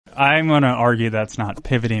I'm going to argue that's not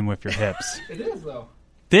pivoting with your hips. It is, though.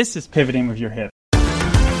 This is pivoting with your hips.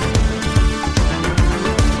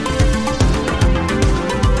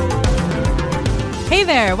 Hey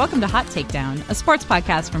there, welcome to Hot Takedown, a sports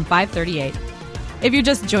podcast from 538. If you're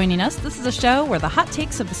just joining us, this is a show where the hot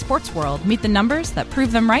takes of the sports world meet the numbers that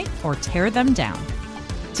prove them right or tear them down.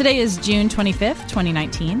 Today is June 25th,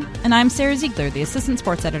 2019, and I'm Sarah Ziegler, the assistant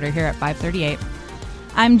sports editor here at 538.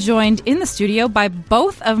 I'm joined in the studio by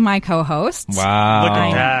both of my co-hosts. Wow. Look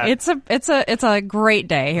at that. It's a great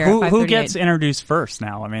day here at 538. Who gets introduced first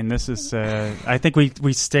now? I mean, this is, I think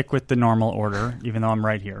we stick with the normal order, even though I'm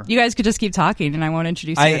right here. You guys could just keep talking and I won't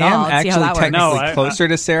introduce you at all. I am actually technically closer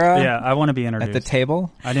to Sarah. Yeah, I want to be introduced. At the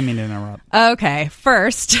table. I didn't mean to interrupt. Okay,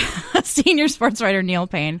 first, senior sports writer Neil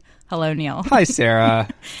Payne. Hello, Neil. Hi, Sarah.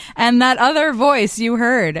 And that other voice you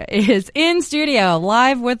heard is in studio,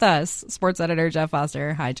 live with us, sports editor Jeff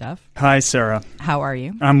Foster. Hi, Jeff. Hi, Sarah. How are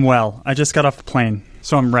you? I'm well. I just got off the plane,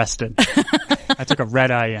 so I'm rested. I took a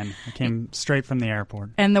red-eye in. I came straight from the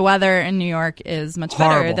airport. And the weather in New York is much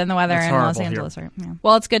better than the weather in Los Angeles. Right? Yeah.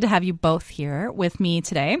 Well, it's good to have you both here with me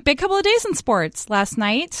today. Big couple of days in sports. Last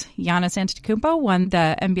night, Giannis Antetokounmpo won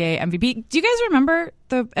the NBA MVP. Do you guys remember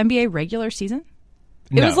the NBA regular season?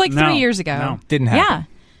 It was like 3 years ago. No. Didn't happen. Yeah.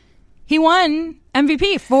 He won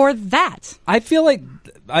MVP for that. I feel like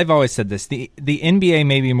I've always said this. The NBA,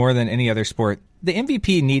 maybe more than any other sport, the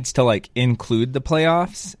MVP needs to include the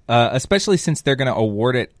playoffs, especially since they're going to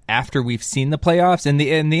award it after we've seen the playoffs. And the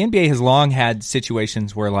NBA has long had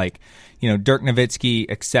situations where Dirk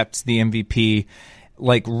Nowitzki accepts the MVP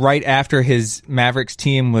right after his Mavericks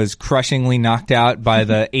team was crushingly knocked out by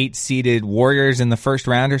the 8-seeded Warriors in the first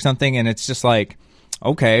round or something, and it's just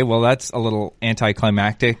okay, well, that's a little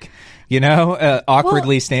anticlimactic,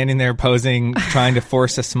 awkwardly standing there posing, trying to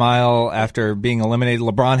force a smile after being eliminated.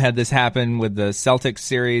 LeBron had this happen with the Celtics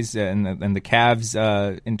series and the Cavs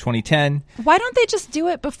in 2010. Why don't they just do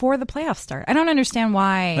it before the playoffs start? I don't understand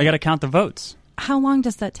why. They got to count the votes. How long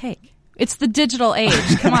does that take? It's the digital age.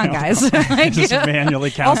 Come on, guys. Just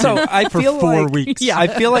manually counting also, I for feel 4 weeks. Yeah. I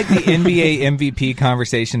feel like the NBA MVP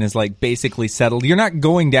conversation is basically settled. You're not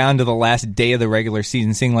going down to the last day of the regular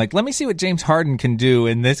season saying let me see what James Harden can do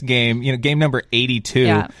in this game, game number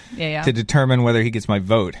 82 to determine whether he gets my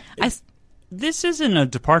vote. This isn't a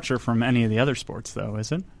departure from any of the other sports, though,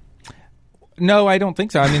 is it? No, I don't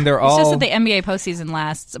think so. I mean, they're all... It's just that the NBA postseason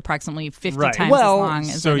lasts approximately 50 times as long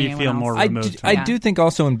as so anyone you feel else. more removed. I do think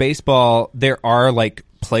also in baseball, there are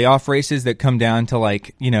playoff races that come down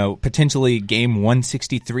to potentially game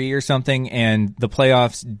 163 or something, and the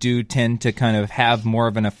playoffs do tend to kind of have more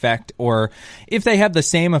of an effect, or if they have the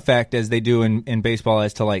same effect as they do in baseball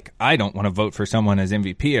as to I don't want to vote for someone as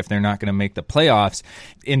MVP if they're not going to make the playoffs.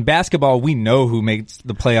 In basketball, we know who makes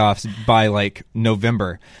the playoffs by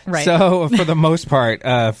November. Right. So for the most part,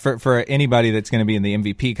 for anybody that's going to be in the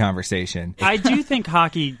MVP conversation. I do think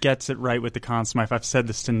hockey gets it right with the Conn Smythe. I've said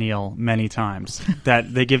this to Neil many times,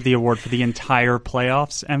 that they give the award for the entire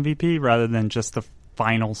playoffs MVP rather than just the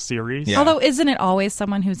final series. Yeah. Although, isn't it always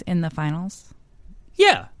someone who's in the finals?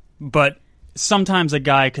 Yeah, but sometimes a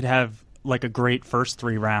guy could have a great first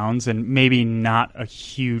 3 rounds and maybe not a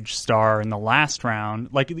huge star in the last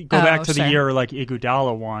round. Go back to the year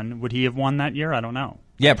Iguodala won. Would he have won that year? I don't know.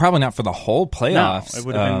 Yeah, probably not for the whole playoffs. No, it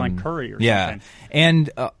would have been Curry or something. And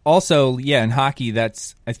also, in hockey, I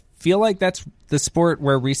feel like that's the sport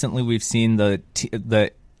where recently we've seen the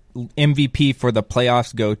MVP for the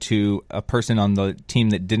playoffs go to a person on the team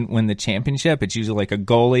that didn't win the championship. It's usually a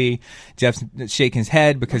goalie. Jeff's shaking his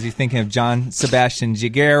head because he's thinking of John Sebastian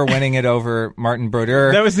Giguère winning it over Martin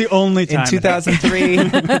Brodeur. That was the only time. In 2003. I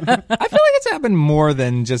feel like it's happened more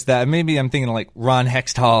than just that. Maybe I'm thinking Ron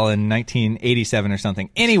Hextall in 1987 or something.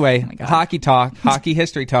 Anyway, hockey talk, hockey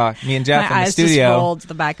history talk. Me and Jeff in the studio. My eyes just rolled to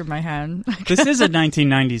the back of my head. This is a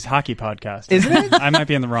 1990s hockey podcast. Isn't it? I might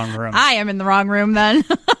be in the wrong room. I am in the wrong room then.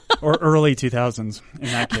 Or early 2000s, in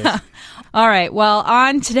that case. All right. Well,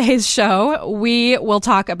 on today's show, we will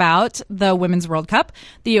talk about the Women's World Cup.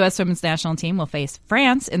 The U.S. Women's National Team will face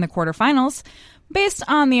France in the quarterfinals. Based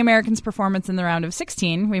on the Americans' performance in the round of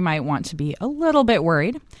 16, we might want to be a little bit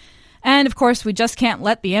worried. And, of course, we just can't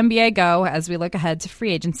let the NBA go as we look ahead to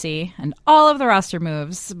free agency and all of the roster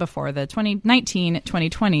moves before the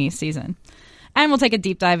 2019-2020 season. And we'll take a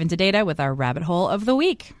deep dive into data with our rabbit hole of the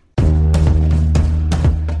week.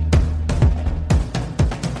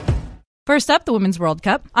 First up, the Women's World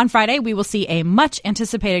Cup. On Friday, we will see a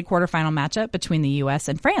much-anticipated quarterfinal matchup between the U.S.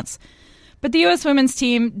 and France. But the U.S. women's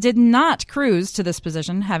team did not cruise to this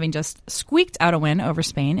position, having just squeaked out a win over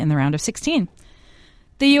Spain in the round of 16.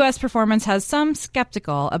 the U.S. performance has some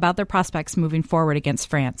skeptical about their prospects moving forward against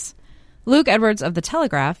France. Luke Edwards of The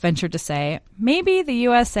Telegraph ventured to say, maybe the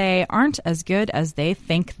USA aren't as good as they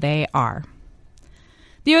think they are.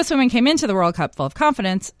 The U.S. women came into the World Cup full of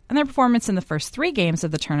confidence, and their performance in the first 3 games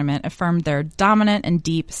of the tournament affirmed their dominant and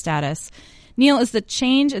deep status. Neil, is the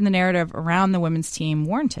change in the narrative around the women's team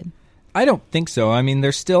warranted? I don't think so. I mean,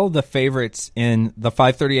 they're still the favorites in the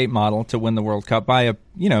 538 model to win the World Cup by a,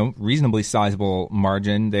 reasonably sizable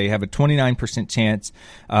margin. They have a 29% chance.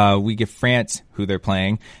 We give France, who they're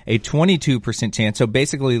playing, a 22% chance. So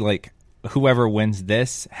basically, like, whoever wins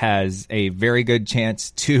this has a very good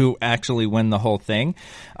chance to actually win the whole thing.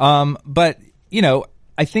 But,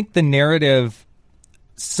 I think the narrative,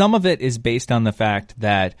 some of it is based on the fact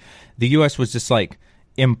that the U.S. was just like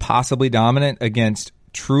impossibly dominant against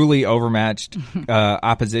truly overmatched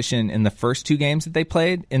opposition in the first 2 games that they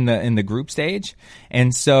played in the group stage.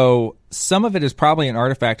 And so some of it is probably an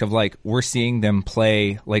artifact of like we're seeing them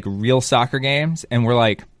play like real soccer games and we're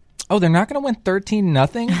like, oh, they're not going to win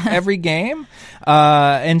 13-0 every game.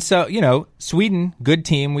 And so, Sweden, good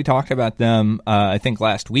team. We talked about them, I think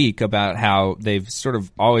last week, about how they've sort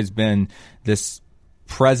of always been this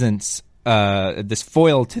presence, this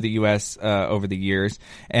foil to the U.S. Over the years.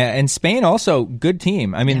 And Spain also, good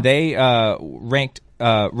team. I mean, they ranked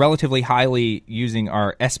relatively highly using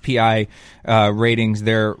our SPI ratings.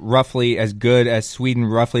 They're roughly as good as Sweden,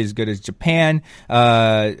 roughly as good as Japan,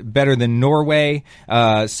 better than Norway.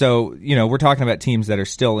 So, we're talking about teams that are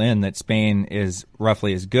still in that Spain is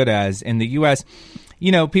roughly as good as. In the U.S.,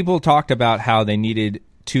 people talked about how they needed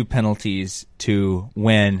 2 penalties to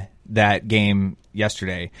win that game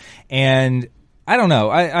yesterday. And I don't know.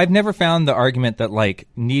 I've never found the argument that like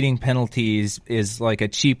needing penalties is like a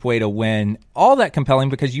cheap way to win all that compelling,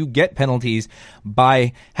 because you get penalties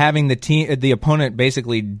by having the opponent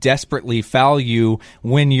basically desperately foul you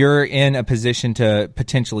when you're in a position to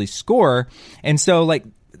potentially score. And so like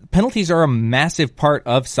penalties are a massive part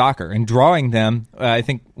of soccer, and drawing them, I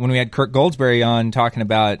think when we had Kirk Goldsberry on talking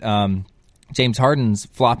about James Harden's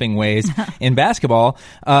flopping ways in basketball,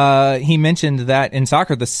 he mentioned that in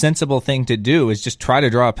soccer, the sensible thing to do is just try to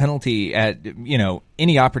draw a penalty at,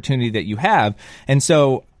 any opportunity that you have. And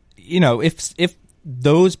so, if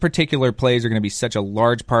those particular plays are going to be such a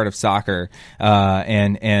large part of soccer,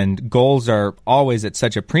 and goals are always at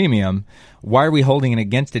such a premium, why are we holding it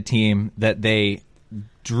against a team that they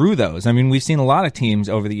drew those? I mean, we've seen a lot of teams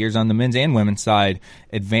over the years on the men's and women's side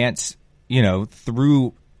advance,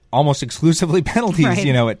 through almost exclusively penalties, right.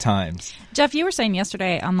 At times. Jeff, you were saying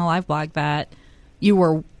yesterday on the live blog that you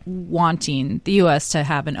were wanting the U.S. to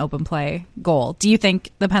have an open play goal. Do you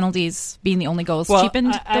think the penalties being the only goals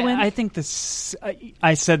cheapened the win? I think this.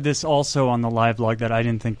 I said this also on the live blog that I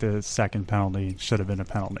didn't think the second penalty should have been a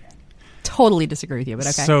penalty. Totally disagree with you, but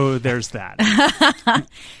okay. So there's that.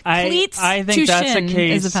 Cleats I think to that's shin a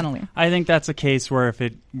case, is a penalty. I think that's a case where if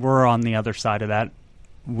it were on the other side of that,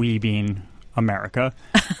 we being America,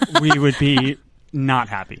 we would be not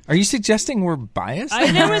happy. Are you suggesting we're biased?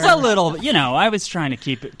 There was a little, I was trying to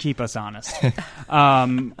keep us honest.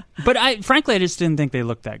 But frankly, I just didn't think they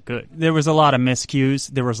looked that good. There was a lot of miscues.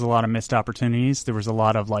 There was a lot of missed opportunities. There was a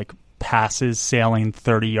lot of like passes sailing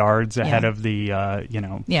 30 yards ahead of the,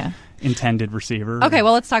 intended receiver. Okay,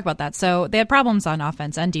 well, let's talk about that. So they had problems on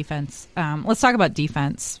offense and defense. Let's talk about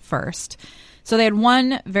defense first. So they had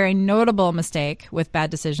one very notable mistake with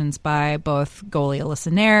bad decisions by both goalie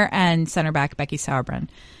Alyssa Nair and center back Becky Sauerbrunn,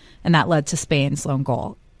 and that led to Spain's lone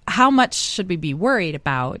goal. How much should we be worried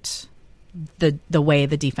about the way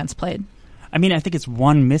the defense played? I mean, I think it's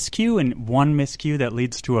one miscue, and one miscue that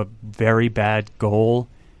leads to a very bad goal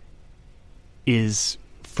is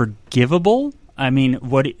forgivable. I mean,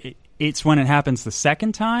 it's when it happens the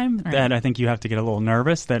second time that I think you have to get a little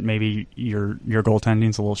nervous that maybe your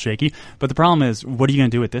goaltending's a little shaky. But the problem is, what are you going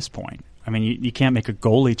to do at this point? I mean, you can't make a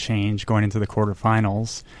goalie change going into the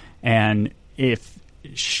quarterfinals. And if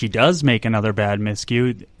she does make another bad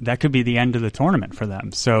miscue, that could be the end of the tournament for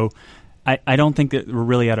them. So I don't think that we're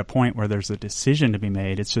really at a point where there's a decision to be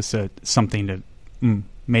made. It's just something to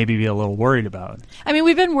maybe be a little worried about. I mean,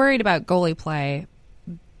 we've been worried about goalie play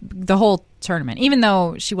the whole tournament. Even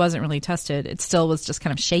though she wasn't really tested, it still was just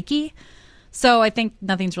kind of shaky. So I think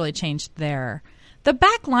nothing's really changed there. The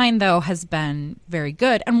back line, though, has been very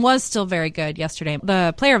good and was still very good yesterday.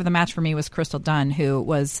 The player of the match for me was Crystal Dunn, who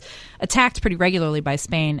was attacked pretty regularly by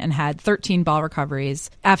Spain and had 13 ball recoveries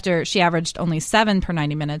after she averaged only 7 per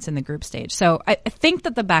 90 minutes in the group stage. So I think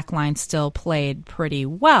that the back line still played pretty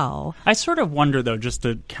well. I sort of wonder, though, just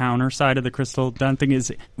the counter side of the Crystal Dunn thing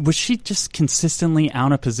is, was she just consistently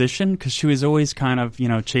out of position? Because she was always kind of,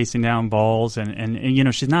 chasing down balls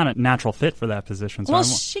and she's not a natural fit for that position. So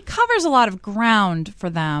she covers a lot of ground for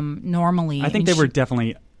them normally. I think they were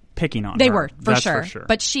definitely picking on her. They were, for That's sure. for sure.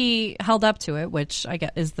 But she held up to it, which I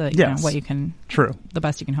guess is the what you can the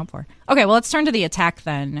best you can hope for. Okay, well, let's turn to the attack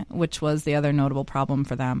then, which was the other notable problem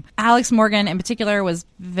for them. Alex Morgan in particular was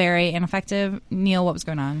very ineffective. Neil, what was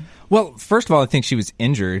going on? Well, first of all, I think she was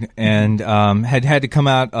injured and had to come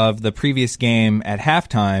out of the previous game at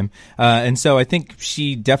halftime. And so I think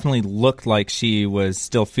she definitely looked like she was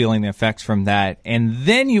still feeling the effects from that. And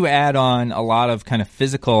then you add on a lot of kind of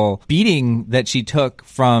physical beating that she took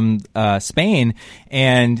from Spain.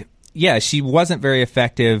 And yeah, she wasn't very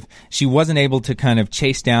effective. She wasn't able to kind of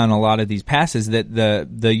chase down a lot of these passes that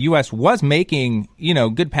the U.S. was making,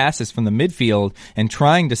 good passes from the midfield and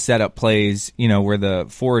trying to set up plays, where the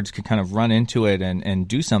forwards could kind of run into it and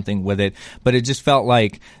do something with it. But it just felt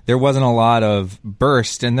like there wasn't a lot of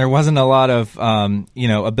burst and there wasn't a lot of,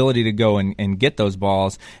 ability to go and get those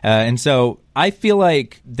balls. And so I feel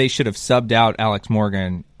like they should have subbed out Alex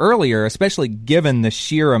Morgan earlier, especially given the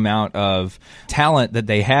sheer amount of talent that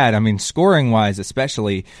they had. I mean, scoring-wise,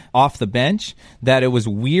 especially off the bench, that it was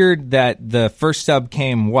weird that the first sub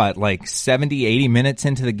came, 70, 80 minutes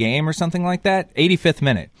into the game or something like that? 85th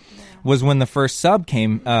minute was when the first sub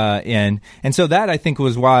came in. And so that, I think,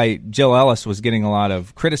 was why Jill Ellis was getting a lot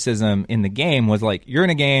of criticism in the game, was like, you're in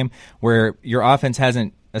a game where your offense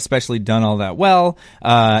hasn't especially done all that well,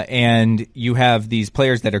 and you have these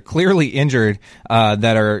players that are clearly injured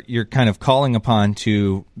that you're kind of calling upon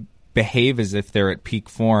to behave as if they're at peak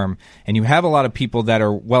form, and you have a lot of people that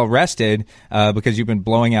are well rested because you've been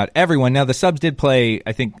blowing out everyone. Now the subs did play,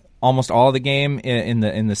 I think, almost all the game in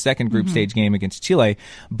the second group stage game against Chile,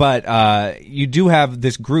 but you do have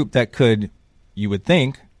this group that could, you would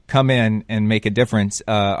think, come in and make a difference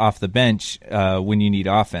off the bench when you need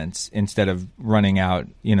offense instead of running out,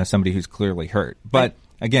 somebody who's clearly hurt. But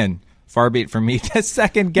again, far be it from me to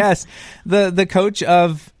second guess the coach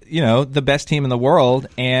of, the best team in the world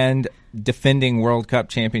and defending World Cup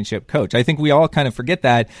championship coach. I think we all kind of forget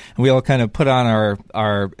that, and we all kind of put on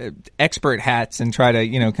our expert hats and try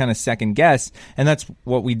to, kind of second guess, and that's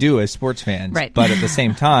what we do as sports fans. Right. But at the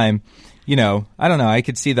same time, I don't know. I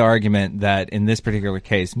could see the argument that in this particular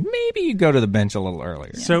case, maybe you go to the bench a little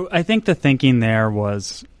earlier. So I think the thinking there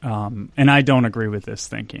was, and I don't agree with this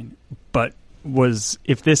thinking, but was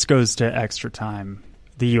if this goes to extra time,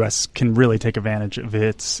 the U.S. can really take advantage of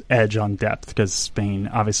its edge on depth because Spain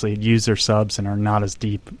obviously use their subs and are not as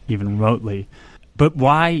deep even remotely. But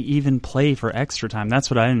why even play for extra time?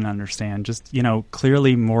 That's what I didn't understand. Just,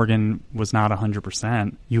 clearly Morgan was not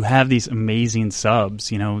 100%. You have these amazing subs,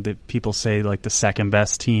 that people say like the second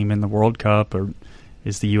best team in the World Cup or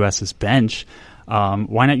is the U.S.'s bench.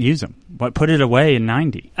 Why not use them? Put it away in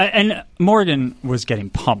 90. And Morgan was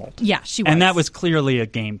getting pummeled. Yeah, she was. And that was clearly a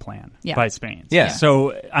game plan by Spain. Yeah.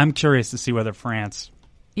 So I'm curious to see whether France...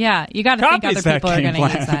 Yeah, you got to think other people are going to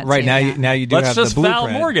use that right, too. now you do Let's have the blueprint. just foul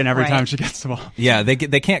Morgan every time she gets the ball. Yeah, they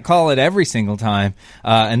can't call it every single time,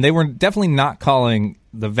 and they were definitely not calling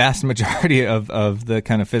the vast majority of the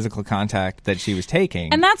kind of physical contact that she was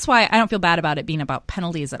taking. And that's why I don't feel bad about it being about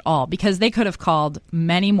penalties at all, because they could have called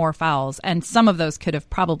many more fouls, and some of those could have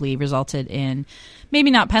probably resulted in maybe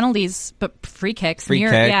not penalties, but free kicks.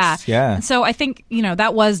 Yeah. And so I think,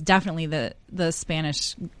 that was definitely the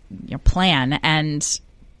Spanish plan, and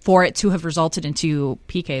for it to have resulted in 2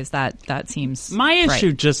 PKs, that seems My issue,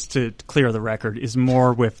 right. just to clear the record, is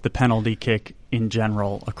more with the penalty kick in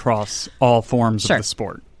general across all forms of the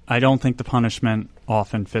sport. I don't think the punishment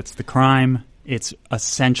often fits the crime. It's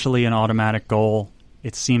essentially an automatic goal.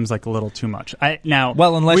 It seems like a little too much.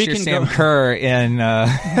 Unless you're Sam Kerr in... No,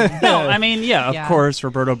 I mean, of course,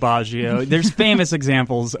 Roberto Baggio. There's famous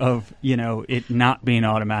examples of, it not being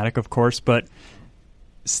automatic, of course, but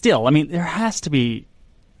still, I mean, there has to be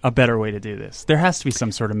a better way to do this. There has to be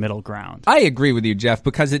some sort of middle ground. I agree with you, Jeff,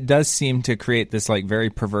 because it does seem to create this very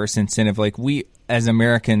perverse incentive. Like we, as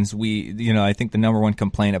Americans, I think the number one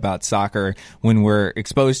complaint about soccer when we're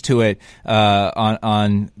exposed to it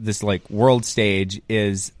on this world stage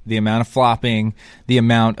is the amount of flopping, the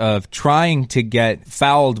amount of trying to get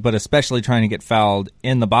fouled, but especially trying to get fouled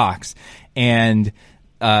in the box. And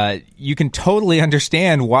you can totally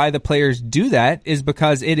understand why the players do that, is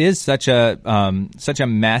because it is such a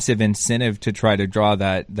massive incentive to try to draw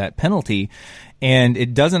that penalty. And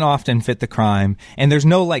it doesn't often fit the crime. And there's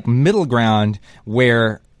no like middle ground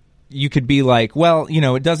where you could be like, well,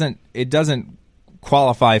 it doesn't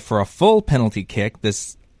qualify for a full penalty kick,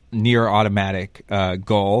 this near automatic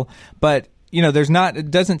goal. But,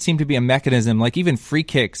 it doesn't seem to be a mechanism. Like even free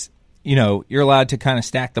kicks, you're allowed to kind of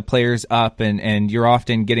stack the players up, and you're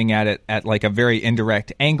often getting at it at like a very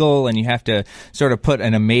indirect angle, and you have to sort of put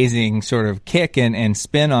an amazing sort of kick and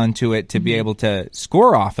spin onto it to be able to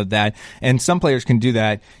score off of that. And some players can do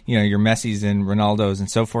that, your Messis and Ronaldos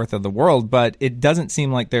and so forth of the world, but it doesn't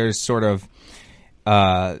seem like there's sort of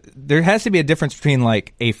there has to be a difference between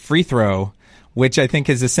like a free throw, which I think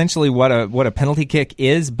is essentially what a penalty kick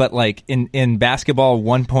is, but like in basketball,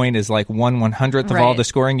 1 point is like 1/100th of all the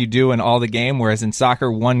scoring you do in all the game, whereas in soccer,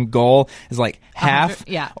 1 goal is like half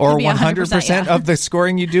or 100% of the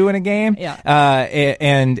scoring you do in a game.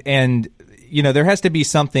 And there has to be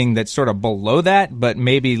something that's sort of below that, but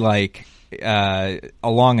maybe like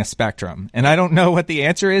along a spectrum. And I don't know what the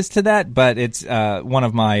answer is to that, but it's one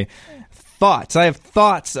of my thoughts. I have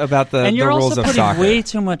thoughts about the rules of soccer. And you're also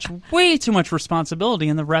putting way too much responsibility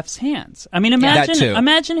in the ref's hands. I mean,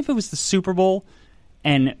 imagine if it was the Super Bowl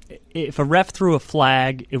and if a ref threw a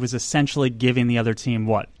flag, it was essentially giving the other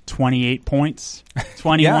team, 28 points?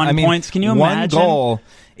 21 points? Can you imagine? One goal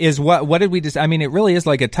is what did we just, I mean, it really is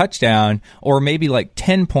like a touchdown, or maybe like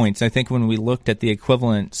 10 points, I think, when we looked at the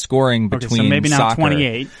equivalent scoring between so maybe soccer. Not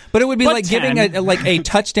 28. But it would be like 10. Giving a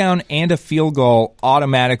touchdown and a field goal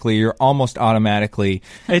automatically, or almost automatically.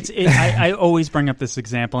 I always bring up this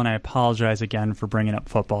example, and I apologize again for bringing up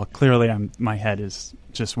football. Clearly, my head is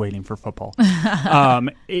just waiting for football.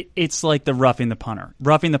 It's like the roughing the punter.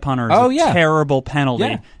 Roughing the punter is a terrible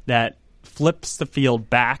penalty that flips the field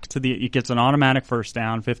back to it gets an automatic first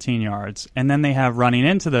down, 15 yards, and then they have running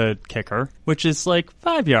into the kicker, which is like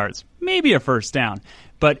 5 yards, maybe a first down.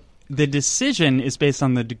 But the decision is based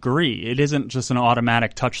on the degree. It isn't just an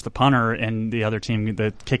automatic touch the punter and the other team,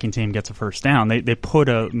 the kicking team, gets a first down. They put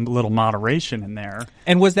a little moderation in there.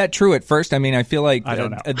 And was that true at first? I mean, I feel like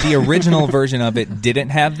the original version of it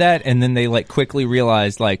didn't have that, and then they like quickly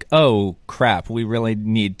realized like, oh crap, we really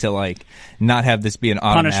need to like not have this be an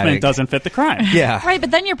automatic. Punishment doesn't fit the crime. Yeah. Right,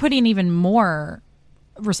 but then you're putting even more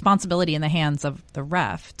responsibility in the hands of the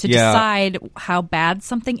ref to decide how bad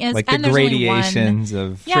something is, like and the gradations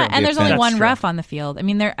of and there's only one ref on the field. I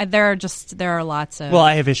mean, there are lots of. Well,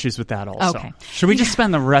 I have issues with that also. Okay. Should we just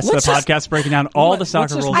spend the rest of the podcast breaking down all the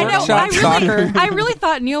soccer rules? I know. I really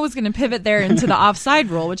thought Neil was going to pivot there into the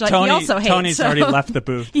offside rule, which he also hates. Tony's already left the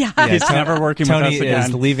booth. He's never working with us again. Tony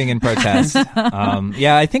is leaving in protest.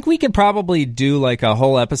 I think we could probably do like a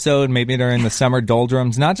whole episode, maybe during the summer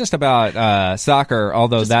doldrums, not just about soccer,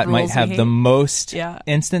 although just that might have the most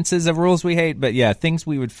instances of rules we hate, but things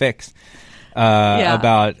we would fix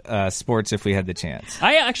about sports if we had the chance.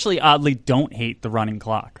 I actually oddly don't hate the running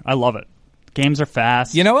clock. I love it. Games are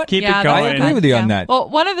fast. You know what? Keep it going. I agree with you on that. Well,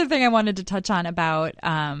 one other thing I wanted to touch on about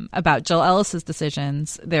Jill Ellis's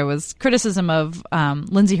decisions, there was criticism of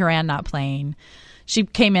Lindsey Horan not playing. She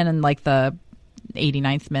came in like the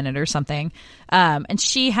 89th minute or something, and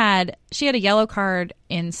she had a yellow card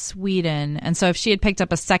in Sweden, and so if she had picked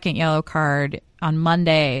up a second yellow card on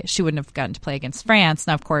Monday, she wouldn't have gotten to play against France.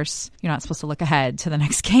 Now, of course, you're not supposed to look ahead to the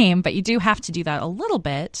next game, but you do have to do that a little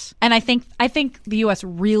bit. And I think the U.S.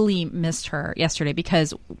 really missed her yesterday,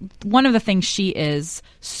 because one of the things she is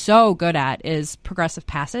so good at is progressive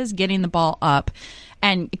passes, getting the ball up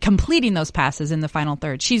and completing those passes in the final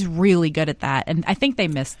third. She's really good at that, and I think they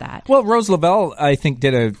missed that. Well, Rose Lavelle, I think,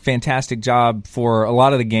 did a fantastic job for a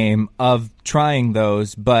lot of the game of trying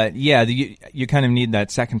those, but you kind of need that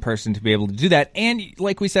second person to be able to do that. And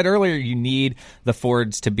like we said earlier, you need the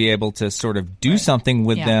forwards to be able to sort of do something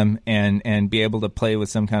with them and be able to play with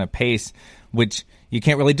some kind of pace, which you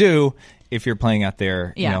can't really do if you're playing out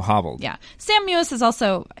there, hobbled. Yeah. Sam Mewis is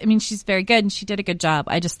also, I mean, she's very good and she did a good job.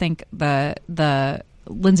 I just think the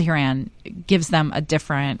Lindsey Horan gives them a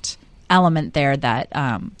different element there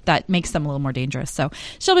that makes them a little more dangerous. So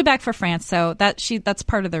she'll be back for France. So that's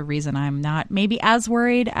part of the reason I'm not maybe as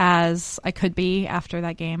worried as I could be after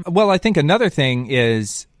that game. Well, I think another thing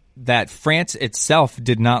is that France itself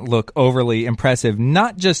did not look overly impressive,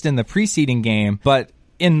 not just in the preceding game, but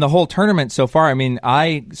in the whole tournament so far. I mean,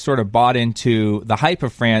 I sort of bought into the hype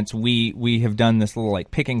of France. We have done this little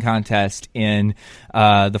like picking contest in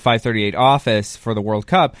the 538 office for the World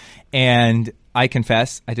Cup, and I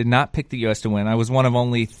confess, I did not pick the U.S. to win. I was one of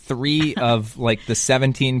only 3 of like the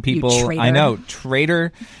 17 people. You traitor. I know,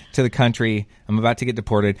 traitor to the country. I'm about to get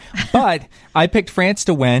deported. But I picked France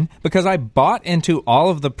to win because I bought into all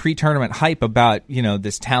of the pre-tournament hype about,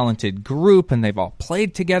 this talented group, and they've all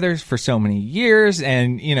played together for so many years,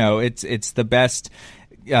 and it's the best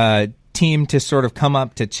team to sort of come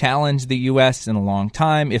up to challenge the U.S. in a long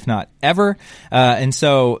time, if not ever. And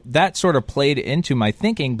so that sort of played into my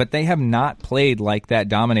thinking, but they have not played like that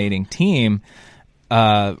dominating team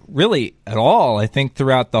really at all, I think,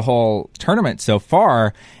 throughout the whole tournament so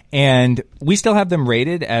far. And we still have them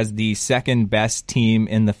rated as the second best team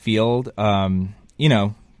in the field. Kind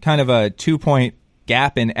of a 2-point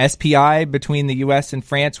gap in SPI between the U.S. and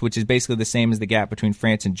France, which is basically the same as the gap between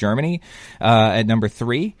France and Germany at number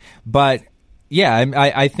 3. But yeah,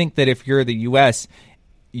 I think that if you're the U.S.,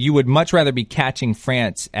 you would much rather be catching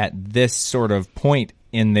France at this sort of point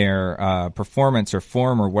in their performance or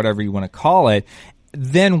form or whatever you want to call it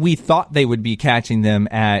than we thought they would be catching them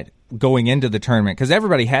at going into the tournament, because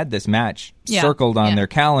everybody had this match circled on their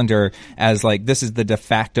calendar as like this is the de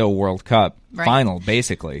facto World Cup final,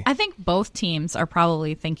 basically. I think both teams are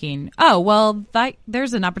probably thinking, oh, well,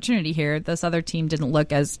 there's an opportunity here. This other team didn't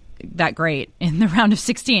look as that great in the round of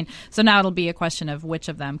 16. So now it'll be a question of which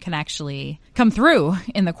of them can actually come through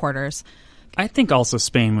in the quarters. I think also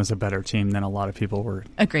Spain was a better team than a lot of people were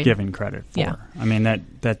giving credit for. Yeah. I mean,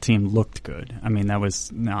 that team looked good. I mean, that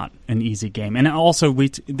was not an easy game. And also,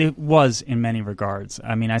 it was in many regards.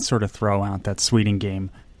 I mean, I sort of throw out that Sweden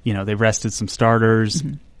game. They rested some starters.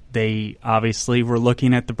 Mm-hmm. They obviously were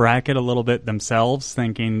looking at the bracket a little bit themselves,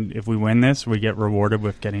 thinking if we win this, we get rewarded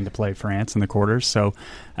with getting to play France in the quarters. So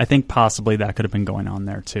I think possibly that could have been going on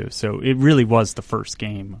there, too. So it really was the first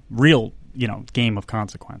game, real game of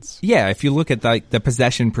consequence. Yeah, if you look at the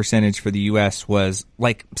possession percentage for the U.S. was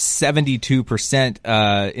like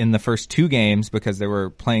 72% in the first 2 games because they were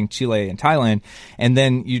playing Chile and Thailand, and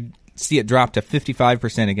then you see it drop to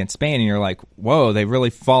 55% against Spain, and you're like, whoa, they've really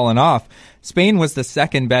fallen off. Spain was the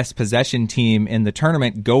second best possession team in the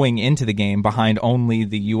tournament going into the game, behind only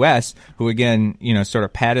the U.S., who again, sort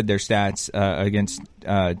of padded their stats against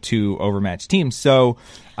 2 overmatched teams. So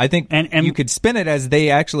I think and you could spin it as they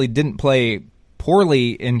actually didn't play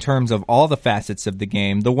poorly in terms of all the facets of the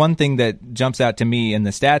game. The one thing that jumps out to me in the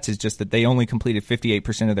stats is just that they only completed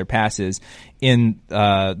 58% of their passes in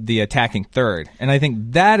the attacking third. And I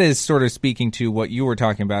think that is sort of speaking to what you were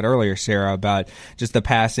talking about earlier, Sarah, about just the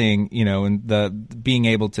passing, and the being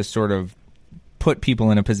able to sort of put people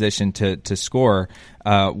in a position to score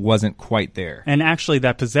wasn't quite there. And actually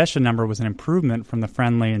that possession number was an improvement from the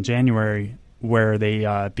friendly in January where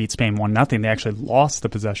they beat Spain 1-0. They actually lost the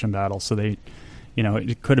possession battle, so they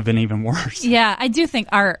it could have been even worse. Yeah, I do think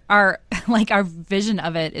our vision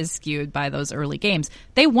of it is skewed by those early games.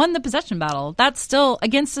 They won the possession battle. That's still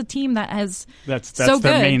against a team that has that's so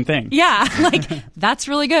their good. Main thing. Yeah, that's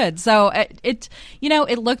really good. So it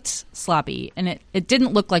looked sloppy, and it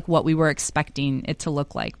didn't look like what we were expecting it to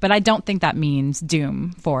look like. But I don't think that means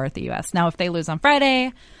doom for the U.S. Now, if they lose on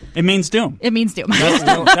Friday, it means doom. It means doom.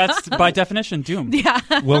 That's by definition doom. Yeah,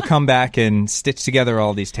 we'll come back and stitch together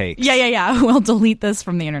all these takes. Yeah. We'll delete this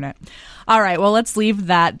from the internet. All right, well, let's leave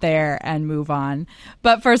that there and move on.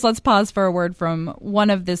 But first, let's pause for a word from one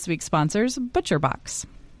of this week's sponsors, ButcherBox.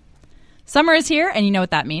 Summer is here, and you know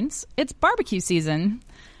what that means. It's barbecue season.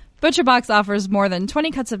 ButcherBox offers more than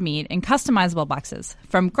 20 cuts of meat in customizable boxes,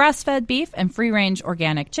 from grass-fed beef and free-range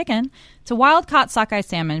organic chicken to wild-caught sockeye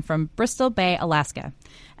salmon from Bristol Bay, Alaska.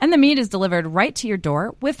 And the meat is delivered right to your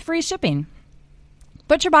door with free shipping.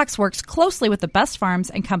 ButcherBox works closely with the best farms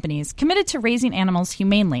and companies committed to raising animals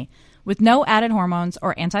humanely, with no added hormones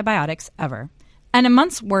or antibiotics ever. And a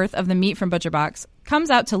month's worth of the meat from ButcherBox comes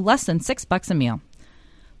out to less than $6 a meal.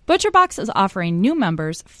 ButcherBox is offering new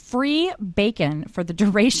members free bacon for the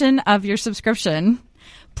duration of your subscription,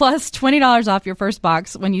 plus $20 off your first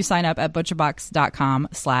box when you sign up at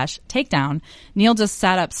butcherbox.com/takedown. Neil just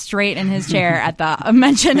sat up straight in his chair at the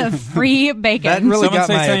mention of free bacon. That really Someone got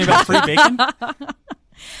say my something about free bacon?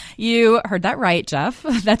 You heard that right, Jeff.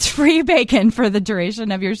 That's free bacon for the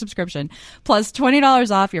duration of your subscription, plus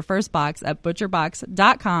 $20 off your first box at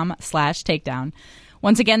butcherbox.com/takedown.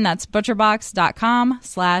 Once again, that's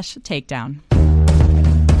butcherbox.com/takedown.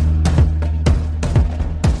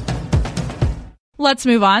 Let's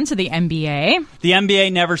move on to the NBA. The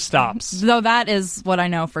NBA never stops. Though that is what I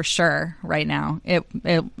know for sure right now.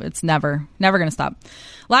 It's never going to stop.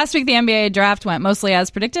 Last week, the NBA draft went mostly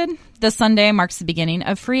as predicted. This Sunday marks the beginning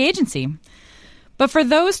of free agency. But for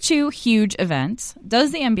those two huge events,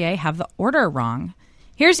 does the NBA have the order wrong?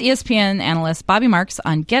 Here's ESPN analyst Bobby Marks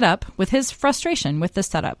on Get Up with his frustration with this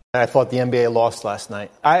setup. I thought the NBA lost last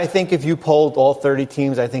night. I think if you polled all 30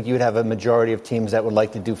 teams, I think you would have a majority of teams that would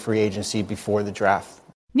like to do free agency before the draft.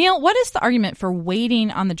 Neil, what is the argument for waiting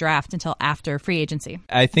on the draft until after free agency?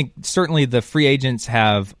 I think certainly the free agents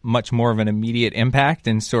have much more of an immediate impact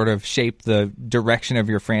and sort of shape the direction of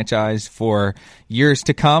your franchise for years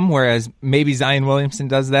to come, whereas maybe Zion Williamson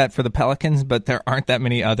does that for the Pelicans, but there aren't that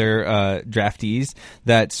many other draftees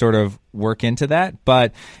that sort of work into that.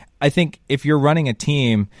 But I think if you're running a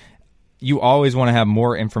team, you always want to have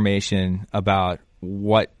more information about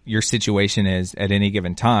what your situation is at any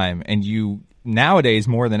given time, and you nowadays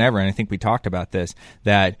more than ever, and I think we talked about this,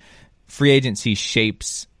 that free agency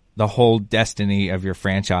shapes the whole destiny of your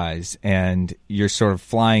franchise, and you're sort of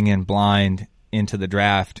flying in blind into the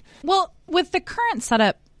draft. Well, with the current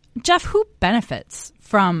setup, Jeff, who benefits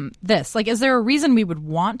from this? Like, is there a reason we would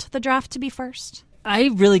want the draft to be first?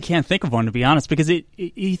 I really can't think of one, to be honest, because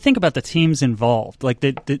you think about the teams involved. Like,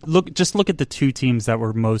 look at the two teams that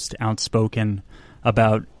were most outspoken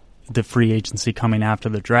about the free agency coming after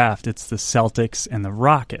the draft. It's the Celtics and the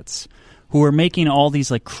Rockets, who are making all these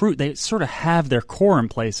they sort of have their core in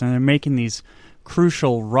place, and they're making these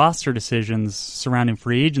crucial roster decisions surrounding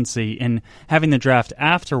free agency, and having the draft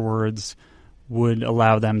afterwards would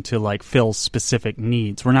allow them to fill specific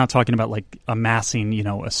needs. We're not talking about amassing,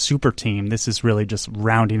 a super team. This is really just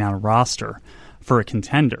rounding out a roster for a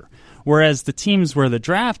contender. Whereas the teams where the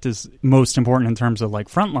draft is most important in terms of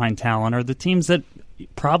frontline talent are the teams that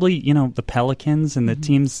probably, the Pelicans and the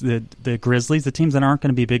teams, the Grizzlies, the teams that aren't going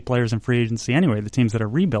to be big players in free agency anyway, the teams that are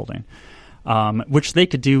rebuilding, which they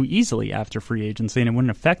could do easily after free agency, and it wouldn't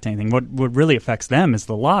affect anything. What really affects them is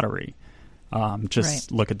the lottery.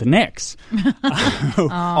 Look at the Knicks, who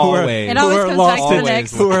are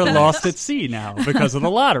lost at sea now because of the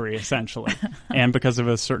lottery, essentially, and because of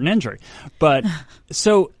a certain injury. But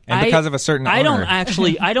because of a certain owner.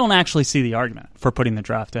 I don't actually see the argument for putting the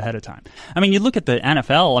draft ahead of time. I mean, you look at the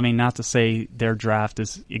NFL. I mean, not to say their draft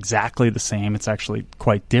is exactly the same; it's actually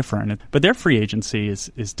quite different. But their free agency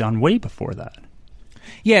is done way before that.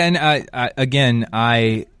 Yeah, and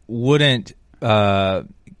I wouldn't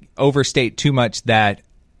overstate too much that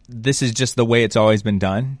this is just the way it's always been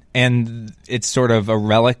done, and it's sort of a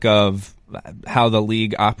relic of how the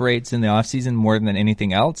league operates in the offseason more than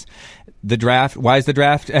anything else. The draft, why is the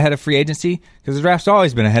draft ahead of free agency? Because the draft's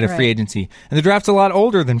always been ahead of free agency. And the draft's a lot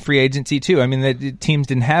older than free agency, too. I mean, the teams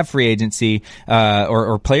didn't have free agency,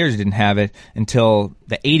 or players didn't have it until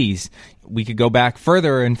the 80s. We could go back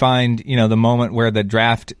further and find, the moment where the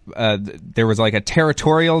draft, there was a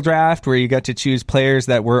territorial draft where you got to choose players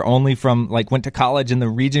that were only from, went to college in the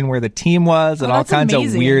region where the team was, and all kinds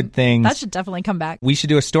of weird things. That should definitely come back. We should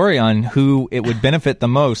do a story on who it would benefit the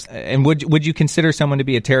most. And would you consider someone to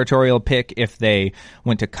be a territorial pick if they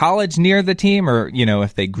went to college near the team, or,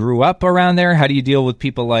 if they grew up around there? How do you deal with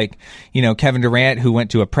people like, Kevin Durant, who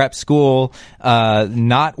went to a prep school,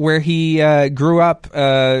 not where he grew up,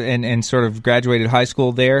 and sort of graduated high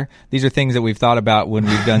school there? These are things that we've thought about when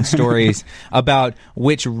we've done stories about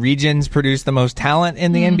which regions produce the most talent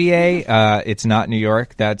in the NBA. It's not New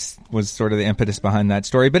York. That was sort of the impetus behind that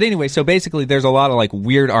story. But anyway, so basically there's a lot of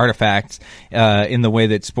weird artifacts in the way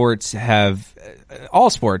that sports have, all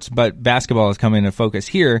sports, but basketball has come into focus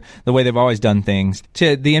here, the way they've always done things.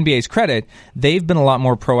 To the NBA's credit, they've been a lot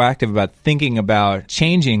more proactive about thinking about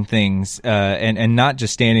changing things and not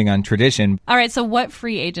just standing on tradition. All right, so what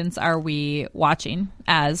free agents are we watching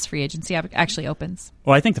as free agency actually opens?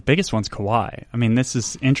 Well, I think the biggest one's Kawhi. I mean, this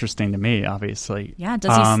is interesting to me, obviously. Yeah,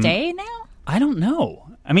 does he stay now? I don't know.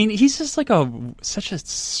 I mean, he's just such a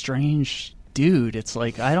strange dude. It's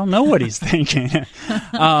I don't know what he's thinking.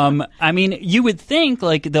 I mean, you would think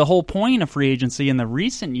the whole point of free agency in the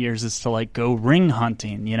recent years is to go ring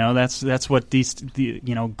hunting. That's what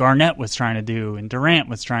Garnett was trying to do and Durant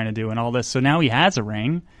was trying to do and all this. So now he has a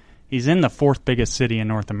ring. He's in the fourth biggest city in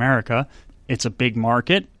North America. It's a big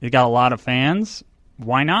market. It got a lot of fans.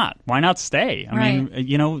 Why not? Why not stay? I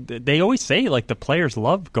mean, they always say the players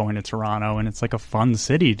love going to Toronto, and it's a fun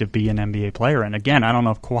city to be an NBA player. And again, I don't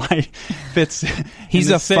know if Kawhi fits. He's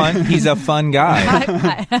a fun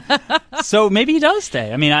guy. So maybe he does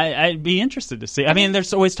stay. I mean, I'd be interested to see. I mean,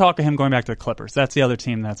 there's always talk of him going back to the Clippers. That's the other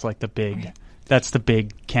team that's the big. That's the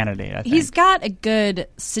big candidate. I think he's got a good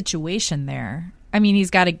situation there. I mean, he's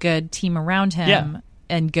got a good team around him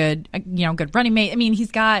and good running mate. I mean,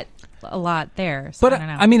 he's got a lot there. So but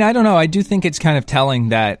I mean, I don't know. I do think it's kind of telling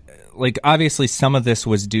that, obviously some of this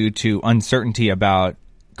was due to uncertainty about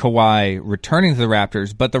Kawhi returning to the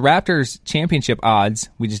Raptors, but the Raptors championship odds,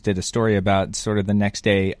 we just did a story about sort of the next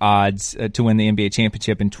day odds to win the NBA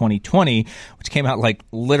championship in 2020, which came out like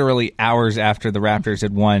literally hours after the Raptors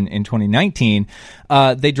had won in 2019.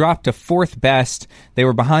 They dropped to fourth best. They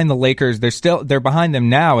were behind the Lakers. They're behind them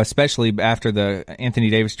now, especially after the Anthony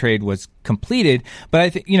Davis trade was completed. But I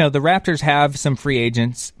think, the Raptors have some free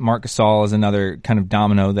agents. Marc Gasol is another kind of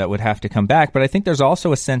domino that would have to come back. But I think there's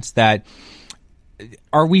also a sense that,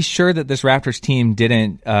 are we sure that this Raptors team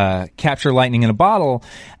didn't capture lightning in a bottle?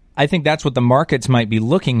 I think that's what the markets might be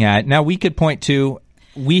looking at. Now, we could point to,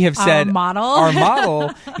 we have said our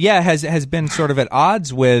model has been sort of at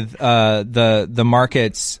odds with the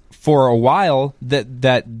markets for a while,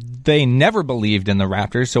 that they never believed in the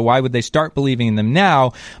Raptors, so why would they start believing in them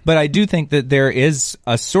now? But I do think that there is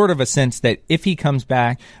a sort of a sense that if he comes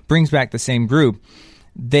back, brings back the same group,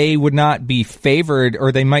 they would not be favored,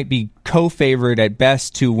 or they might be co-favored at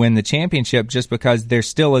best to win the championship, just because there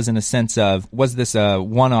still isn't a sense of, was this a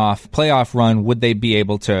one-off playoff run? Would they be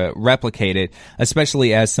able to replicate it,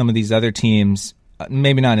 especially as some of these other teams,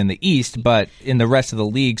 maybe not in the East, but in the rest of the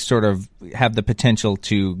league, sort of have the potential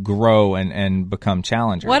to grow and become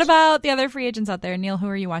challengers. What about the other free agents out there? Neil, who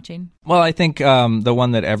are you watching? Well, I think the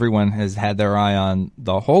one that everyone has had their eye on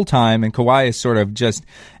the whole time, and Kawhi has sort of just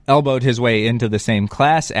elbowed his way into the same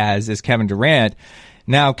class as, is Kevin Durant.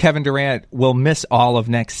 Now, Kevin Durant will miss all of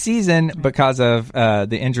next season because of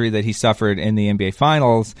the injury that he suffered in the NBA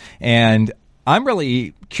Finals, and I'm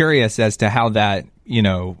really curious as to how that,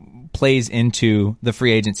 plays into the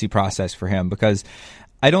free agency process for him, because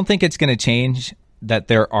I don't think it's going to change that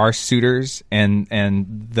there are suitors and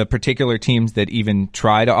the particular teams that even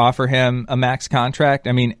try to offer him a max contract.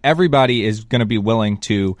 I mean, everybody is going to be willing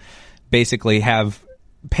to basically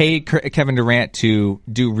pay Kevin Durant to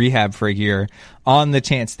do rehab for a year on the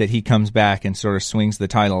chance that he comes back and sort of swings the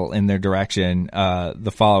title in their direction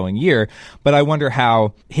the following year. But I wonder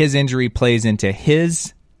how his injury plays into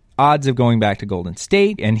his odds of going back to Golden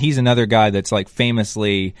State, and he's another guy that's like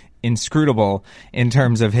famously inscrutable in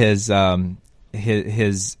terms of his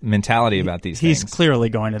mentality about these things. He's clearly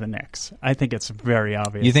going to the Knicks. I think it's very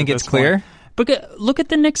obvious. You think it's clear? But look at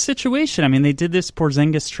the Knicks situation. I mean, they did this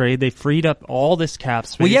Porzingis trade. They freed up all this cap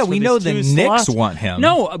space. Well, yeah, we know the Knicks want him.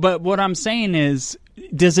 No, but what I'm saying is,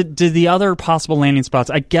 do the other possible landing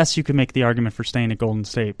spots? I guess you could make the argument for staying at Golden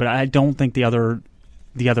State, but I don't think the other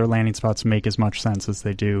landing spots make as much sense as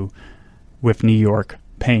they do with New York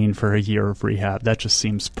paying for a year of rehab. That just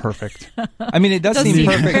seems perfect. I mean, it does seem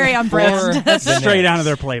perfect. Very on brand. That's straight out of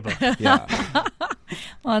their playbook. Yeah.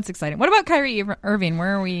 Well, that's exciting. What about Kyrie Irving?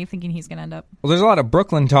 Where are we thinking he's going to end up? Well, there's a lot of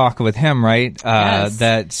Brooklyn talk with him, right? Yes.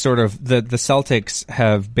 That sort of the Celtics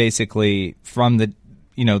have basically, from the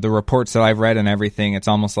the reports that I've read and everything, it's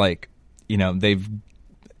almost like they've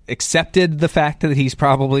accepted the fact that he's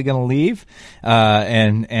probably going to leave,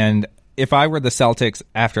 and if I were the Celtics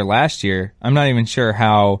after last year, I'm not even sure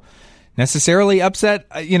how necessarily upset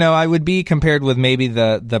I would be compared with maybe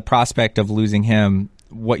the prospect of losing him.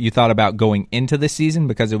 What you thought about going into the season,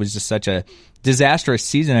 because it was just such a disastrous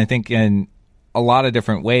season, I think, in a lot of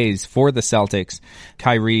different ways for the Celtics.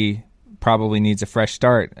 Kyrie probably needs a fresh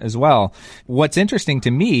start as well. What's interesting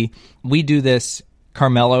to me, we do this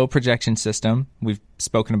Carmelo projection system. We've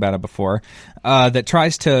spoken about it before, that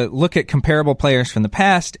tries to look at comparable players from the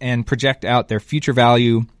past and project out their future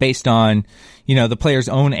value based on, the player's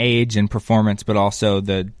own age and performance, but also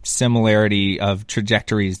the similarity of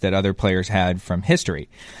trajectories that other players had from history.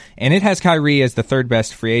 And it has Kyrie as the third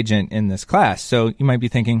best free agent in this class. So you might be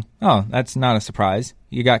thinking, oh, that's not a surprise.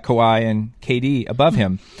 You got Kawhi and KD above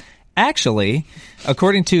him. Actually,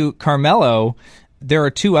 according to Carmelo, there are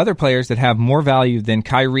two other players that have more value than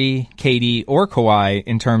Kyrie, KD, or Kawhi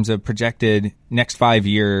in terms of projected next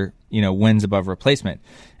 5-year, wins above replacement.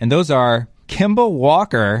 And those are Kemba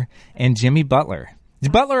Walker and Jimmy Butler.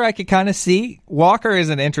 Butler I could kind of see. Walker is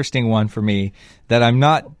an interesting one for me that I'm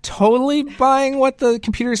not totally buying what the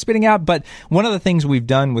computer is spitting out. But one of the things we've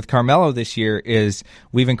done with Carmelo this year is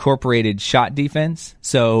we've incorporated shot defense.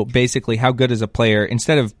 So basically, how good is a player,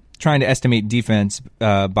 instead of trying to estimate defense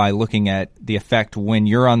by looking at the effect when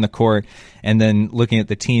you're on the court and then looking at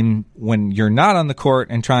the team when you're not on the court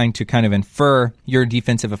and trying to kind of infer your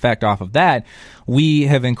defensive effect off of that, we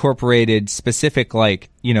have incorporated specific,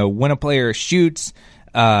 when a player shoots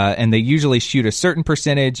and they usually shoot a certain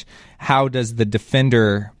percentage, how does the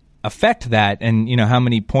defender affect that, and how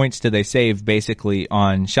many points do they save basically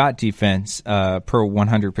on shot defense per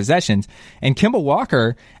 100 possessions. And Kemba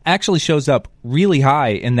Walker actually shows up really high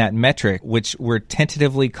in that metric, which we're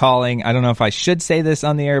tentatively calling, I don't know if I should say this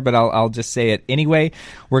on the air, but I'll just say it anyway.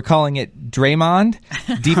 We're calling it Draymond,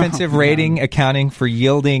 defensive rating accounting for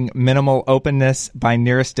yielding minimal openness by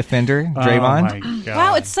nearest defender, Draymond. Oh my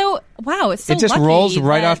God. It just rolls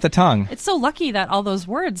right off the tongue. It's so lucky that all those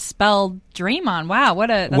words spelled Draymond. Wow, what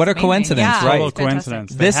a coincidence, yeah, right? Total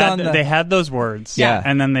coincidence. Fantastic. They had those words, Yeah.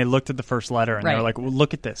 and then they looked at the first letter, and they were like, well,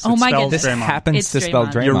 look at this. Oh It my spells goodness. This Draymond. happens It's to spell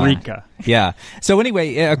Draymond. Draymond. Eureka. Yeah. So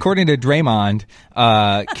anyway, according to Draymond,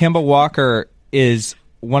 Kemba Walker is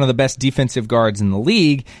one of the best defensive guards in the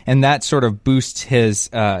league, and that sort of boosts his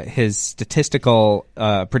statistical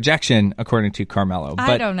projection, according to Carmelo.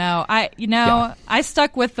 I don't know. I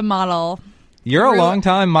stuck with the model. You're a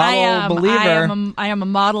longtime model believer. I am a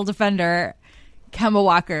model defender. Kemba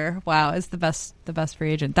Walker, wow, is the best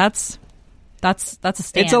free agent. That's a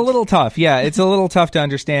stand. It's a little tough. Yeah, it's a little tough to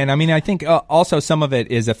understand. I mean, I think also some of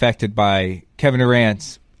it is affected by Kevin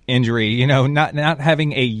Durant's injury. Not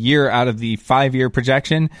having a year out of the 5-year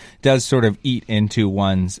projection does sort of eat into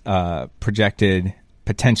one's projected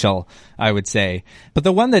potential, I would say. But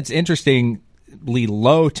the one that's interestingly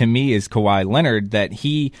low to me is Kawhi Leonard, that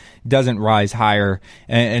he doesn't rise higher.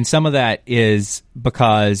 And some of that is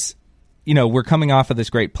because, we're coming off of this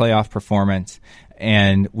great playoff performance,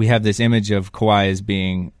 and we have this image of Kawhi as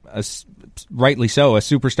being, rightly so, a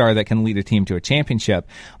superstar that can lead a team to a championship.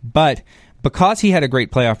 But because he had a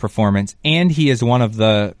great playoff performance, and he is one of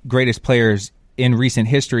the greatest players in recent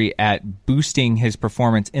history at boosting his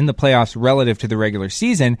performance in the playoffs relative to the regular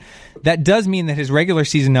season, that does mean that his regular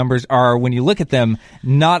season numbers are, when you look at them,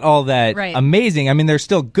 not all that amazing. I mean, they're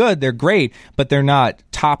still good, they're great, but they're not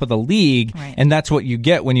top of the league. Right. And that's what you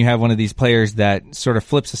get when you have one of these players that sort of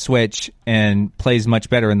flips a switch and plays much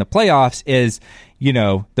better in the playoffs is,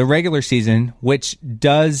 the regular season, which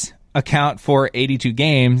does account for 82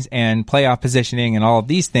 games and playoff positioning and all of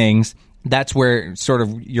these things. That's where sort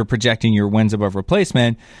of you're projecting your wins above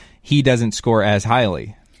replacement. He doesn't score as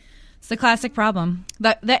highly. It's the classic problem.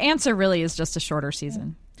 The answer really is just a shorter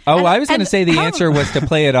season. Oh, I was going to say the answer was to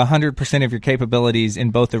play at 100% of your capabilities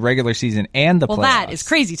in both the regular season and the playoffs. Well, that is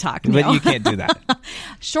crazy talk, Neil. But you can't do that.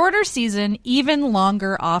 Shorter season, even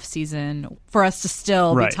longer off season for us to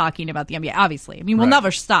still be talking about the NBA, obviously. I mean, we'll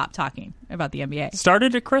never stop talking about the NBA.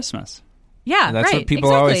 Started at Christmas. Yeah, that's right. what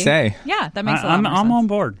people always say. Yeah, that makes a lot more sense. I'm on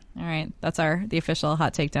board. All right, that's the official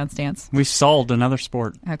hot takedown stance. We solved another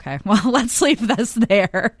sport. Okay, well, let's leave this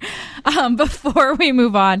there. Before we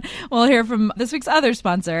move on, we'll hear from this week's other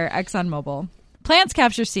sponsor, ExxonMobil. Plants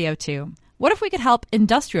capture CO2. What if we could help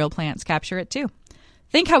industrial plants capture it too?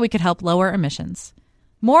 Think how we could help lower emissions.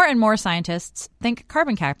 More and more scientists think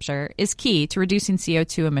carbon capture is key to reducing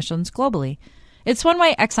CO2 emissions globally. It's one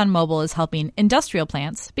way ExxonMobil is helping industrial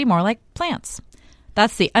plants be more like plants.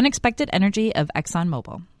 That's the unexpected energy of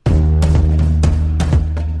ExxonMobil.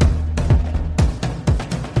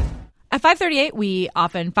 At 538, we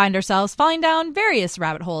often find ourselves falling down various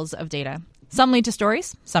rabbit holes of data. Some lead to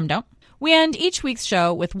stories, some don't. We end each week's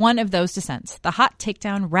show with one of those descents, the hot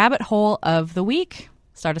takedown rabbit hole of the week.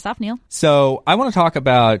 Start us off, Neil. So I want to talk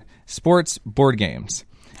about sports board games.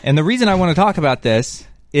 And the reason I want to talk about this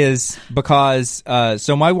is because,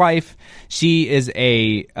 so my wife, she is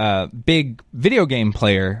a big video game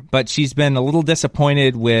player, but she's been a little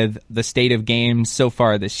disappointed with the state of games so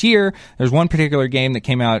far this year. There's one particular game that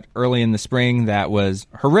came out early in the spring that was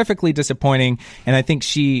horrifically disappointing, and I think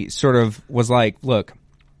she sort of was like, look,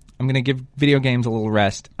 I'm going to give video games a little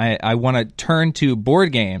rest. I want to turn to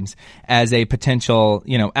board games as a potential,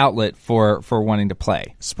 outlet for wanting to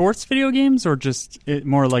play. Sports video games, or just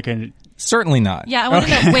more like a... Certainly not. Yeah, I want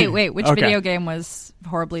to know. Wait. Which video game was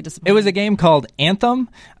horribly disappointing? It was a game called Anthem,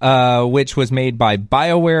 which was made by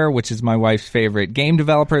BioWare, which is my wife's favorite game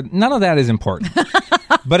developer. None of that is important.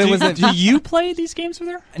 But it was. Do you play these games with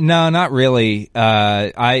her? No, not really.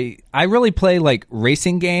 I really play like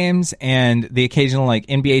racing games and the occasional like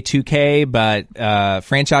NBA 2K, but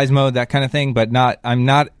franchise mode, that kind of thing. But I'm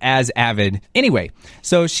not as avid. Anyway,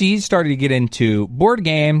 so she started to get into board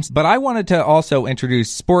games, but I wanted to also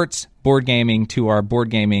introduce sports board gaming to our board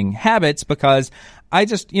gaming habits because I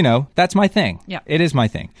just, that's my thing. Yeah. It is my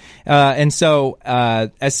thing. And so,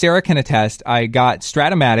 as Sarah can attest, I got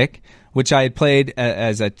Stratomatic, which I had played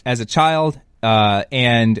as a child,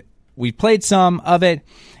 and we played some of it,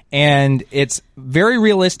 and it's very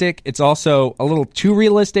realistic. It's also a little too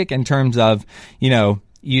realistic in terms of,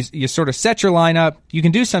 you sort of set your lineup. You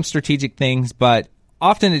can do some strategic things, but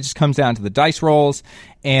often it just comes down to the dice rolls,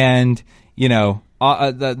 and,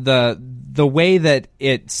 the way that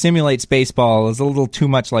it simulates baseball is a little too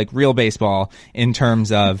much like real baseball in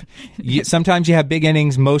terms of sometimes you have big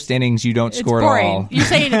innings, most innings you don't score boring. at all. You're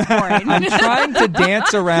saying it's boring. I'm trying to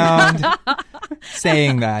dance around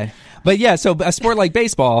saying that. But yeah, so a sport like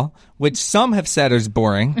baseball, which some have said is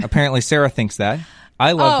boring, apparently Sarah thinks that.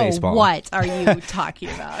 I love baseball. What are you talking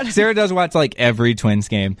about? Sarah does watch like every Twins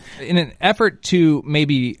game. In an effort to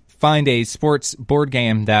maybe find a sports board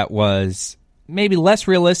game that was maybe less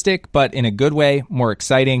realistic, but in a good way, more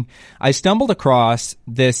exciting, I stumbled across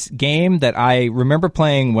this game that I remember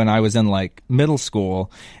playing when I was in like middle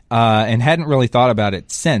school and hadn't really thought about it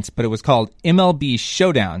since, but it was called MLB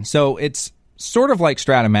Showdown. So it's sort of like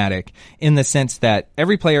Stratomatic in the sense that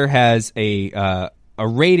every player has a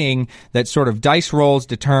rating that sort of dice rolls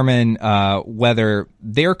determine whether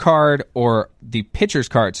their card or the pitcher's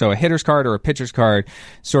card, so a hitter's card or a pitcher's card,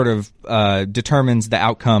 sort of determines the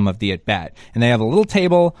outcome of the at-bat. And they have a little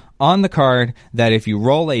table on the card that if you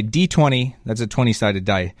roll a D20, that's a 20-sided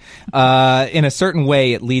die, in a certain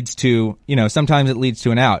way it leads to, sometimes it leads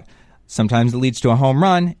to an out. Sometimes it leads to a home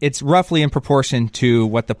run. It's roughly in proportion to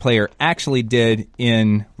what the player actually did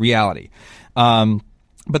in reality.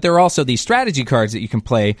 But there are also these strategy cards that you can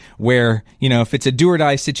play where, if it's a do or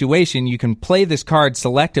die situation, you can play this card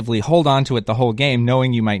selectively, hold on to it the whole game,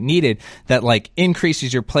 knowing you might need it, that like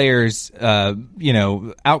increases your player's,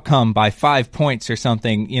 outcome by 5 points or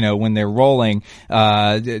something, when they're rolling,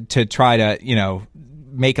 to try to,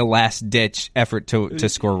 make a last-ditch effort to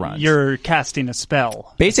score runs. You're casting a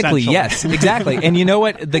spell. Basically, yes, exactly. And you know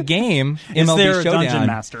what? The game, Is MLB there a Showdown, Dungeon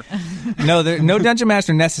Master? No Dungeon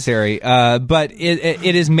Master necessary, but it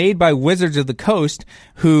is made by Wizards of the Coast,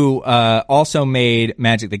 who also made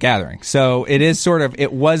Magic the Gathering. So it is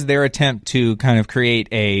it was their attempt to kind of create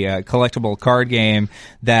a collectible card game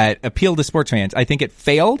that appealed to sports fans. I think it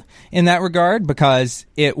failed in that regard because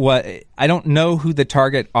I don't know who the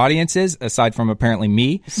target audience is, aside from apparently me,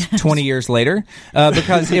 20 years later,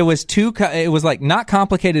 because it was like not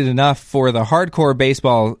complicated enough for the hardcore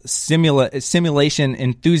baseball simulation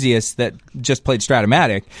enthusiasts that just played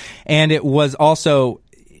Stratomatic. And it was also,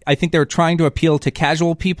 I think they were trying to appeal to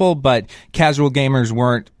casual people, but casual gamers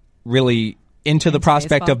weren't really into the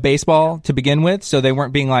prospect of baseball to begin with, so they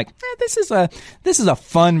weren't being like, this is a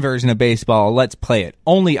fun version of baseball, let's play it.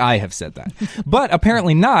 Only I have said that. But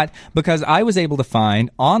apparently not, because I was able to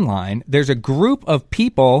find online, there's a group of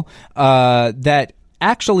people that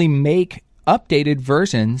actually make updated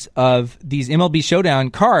versions of these MLB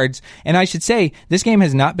Showdown cards, and I should say, this game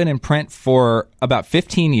has not been in print for about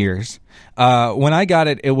 15 years. When I got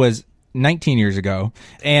it, it was 19 years ago,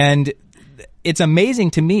 and it's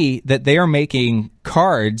amazing to me that they are making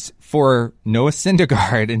cards for Noah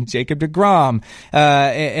Syndergaard and Jacob deGrom,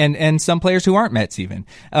 and some players who aren't Mets even.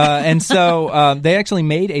 And so they actually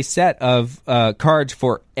made a set of cards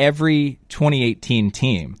for every 2018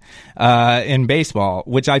 team in baseball,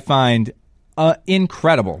 which I find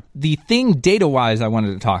incredible. The thing data-wise I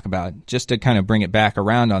wanted to talk about, just to kind of bring it back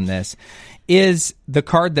around on this, is the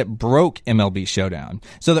card that broke MLB Showdown.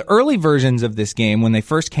 So the early versions of this game, when they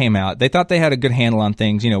first came out, they thought they had a good handle on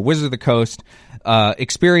things. Wizards of the Coast,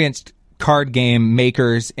 experienced card game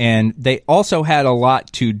makers, and they also had a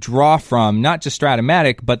lot to draw from, not just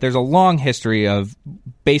Stratomatic, but there's a long history of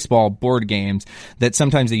baseball board games that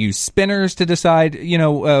sometimes they use spinners to decide,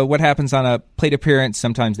 what happens on a plate appearance.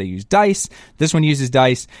 Sometimes they use dice. This one uses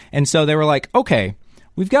dice. And so they were like, okay,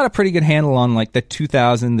 we've got a pretty good handle on like the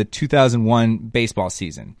 2001 baseball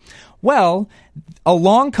season. Well,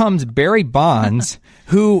 along comes Barry Bonds,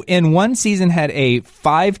 who in one season had a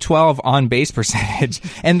 .512 on-base percentage,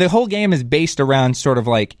 and the whole game is based around sort of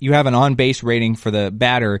like you have an on-base rating for the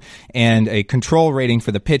batter and a control rating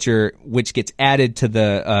for the pitcher, which gets added to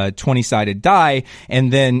the 20-sided die,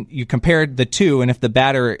 and then you compare the two, and if the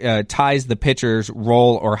batter ties the pitcher's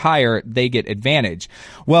roll or higher, they get advantage.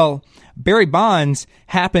 Well, Barry Bonds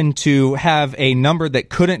happened to have a number that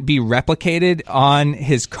couldn't be replicated on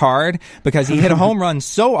his card because he hit a home run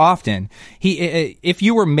so often. If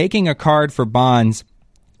you were making a card for Bonds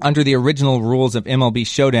under the original rules of MLB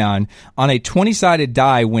Showdown on a 20-sided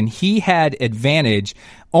die, when he had advantage,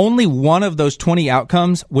 only one of those 20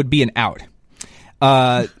 outcomes would be an out.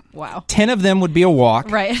 Wow. 10 of them would be a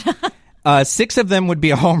walk. Right. 6 of them would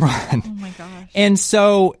be a home run. Oh my gosh. And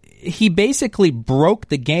so he basically broke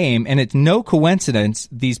the game, and it's no coincidence,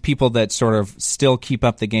 these people that sort of still keep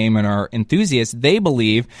up the game and are enthusiasts, they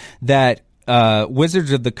believe that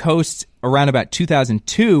Wizards of the Coast around about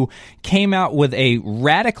 2002 came out with a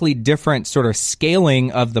radically different sort of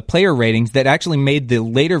scaling of the player ratings that actually made the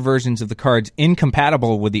later versions of the cards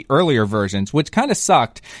incompatible with the earlier versions, which kind of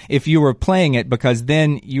sucked if you were playing it, because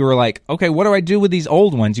then you were like, okay, what do I do with these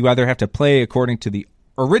old ones? You either have to play according to the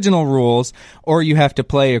original rules or you have to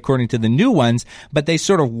play according to the new ones, but they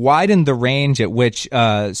sort of widened the range at which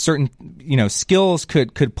certain skills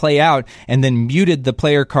could play out, and then muted the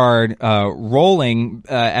player card rolling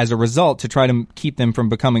as a result to try to keep them from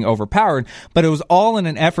becoming overpowered. But it was all in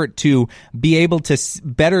an effort to be able to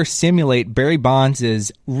better simulate Barry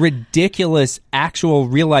Bonds' ridiculous actual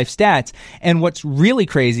real life stats. And what's really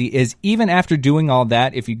crazy is, even after doing all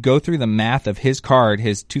that, if you go through the math of his card,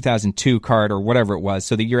 his 2002 card or whatever it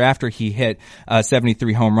was, so the year after he hit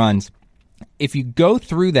 73 home runs, if you go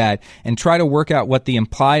through that and try to work out what the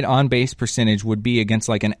implied on-base percentage would be against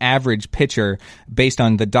like an average pitcher based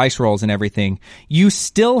on the dice rolls and everything, you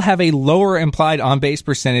still have a lower implied on-base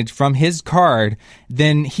percentage from his card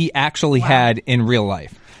than he actually had in real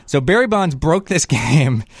life. So Barry Bonds broke this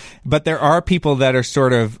game, but there are people that are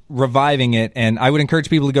sort of reviving it, and I would encourage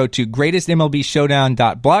people to go to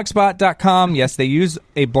greatestmlbshowdown.blogspot.com. Yes, they use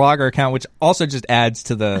a blogger account, which also just adds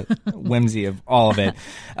to the whimsy of all of it.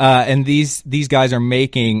 And these guys are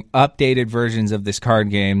making updated versions of this card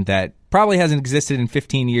game that probably hasn't existed in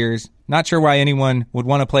 15 years. Not sure why anyone would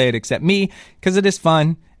want to play it except me, because it is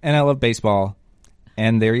fun, and I love baseball.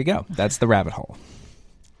 And there you go. That's the rabbit hole.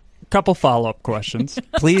 Couple follow-up questions.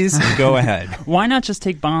 Please go ahead. Why not just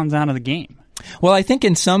take Bonds out of the game? Well, I think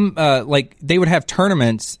in some, they would have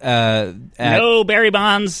tournaments. No Barry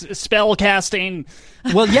Bonds spell casting.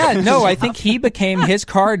 Well, yeah, no, I think his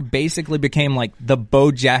card basically became like the Bo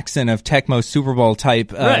Jackson of Tecmo Super Bowl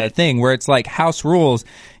type thing, where it's like house rules.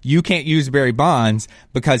 You can't use Barry Bonds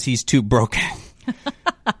because he's too broken.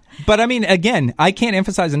 But I mean, again, I can't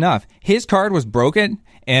emphasize enough. His card was broken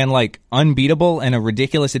and like unbeatable and a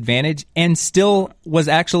ridiculous advantage, and still was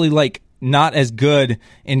actually like not as good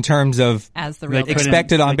in terms of as the real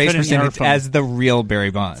expected on base percentage as the real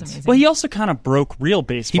Barry Bonds. Well, he also kind of broke real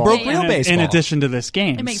baseball. He broke real baseball in addition to this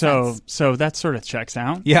game. It makes sense. So that sort of checks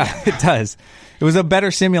out. Yeah, it does. It was a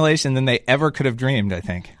better simulation than they ever could have dreamed, I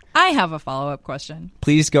think. I have a follow-up question.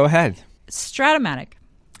 Please go ahead. Stratomatic.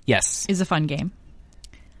 Yes. Is a fun game.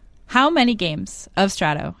 How many games of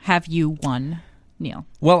Strato have you won, Neil?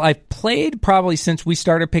 Well, I've played probably since we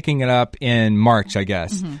started picking it up in March, I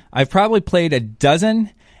guess. Mm-hmm. I've probably played a dozen,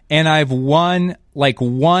 and I've won like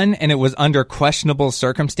one, and it was under questionable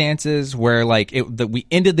circumstances where like we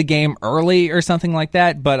ended the game early or something like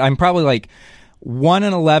that. But I'm probably like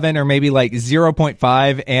 1-11 or maybe like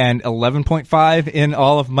 0.5 and 11.5 in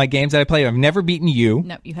all of my games that I play. I've never beaten you,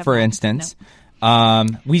 no, you haven't. For instance. No.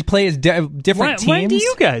 We play as different teams. When do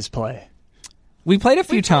you guys play? We played a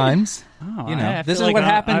few times. Oh, This is what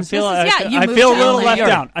happens. I feel a little left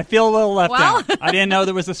down. I feel a little left down. I didn't know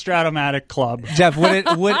there was a Stratomatic club. Jeff,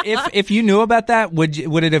 if you knew about that, would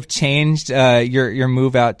it have changed your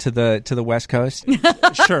move out to the West Coast?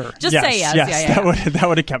 Sure. Just say yes. Yeah. That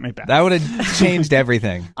would have kept me back. That would have changed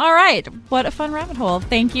everything. All right. What a fun rabbit hole.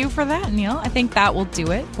 Thank you for that, Neil. I think that will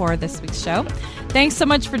do it for this week's show. Thanks so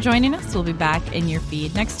much for joining us. We'll be back in your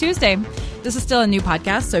feed next Tuesday. This is still a new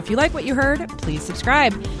podcast, so if you like what you heard, please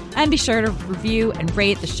subscribe. And be sure to review and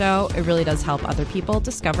rate the show. It really does help other people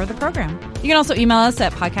discover the program. You can also email us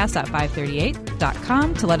at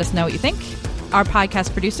podcast@538.com to let us know what you think. Our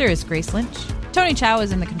podcast producer is Grace Lynch. Tony Chow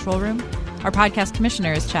is in the control room. Our podcast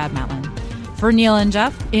commissioner is Chad Matlin. For Neil and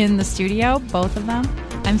Jeff in the studio, both of them,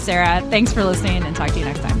 I'm Sarah. Thanks for listening, and talk to you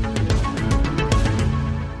next time.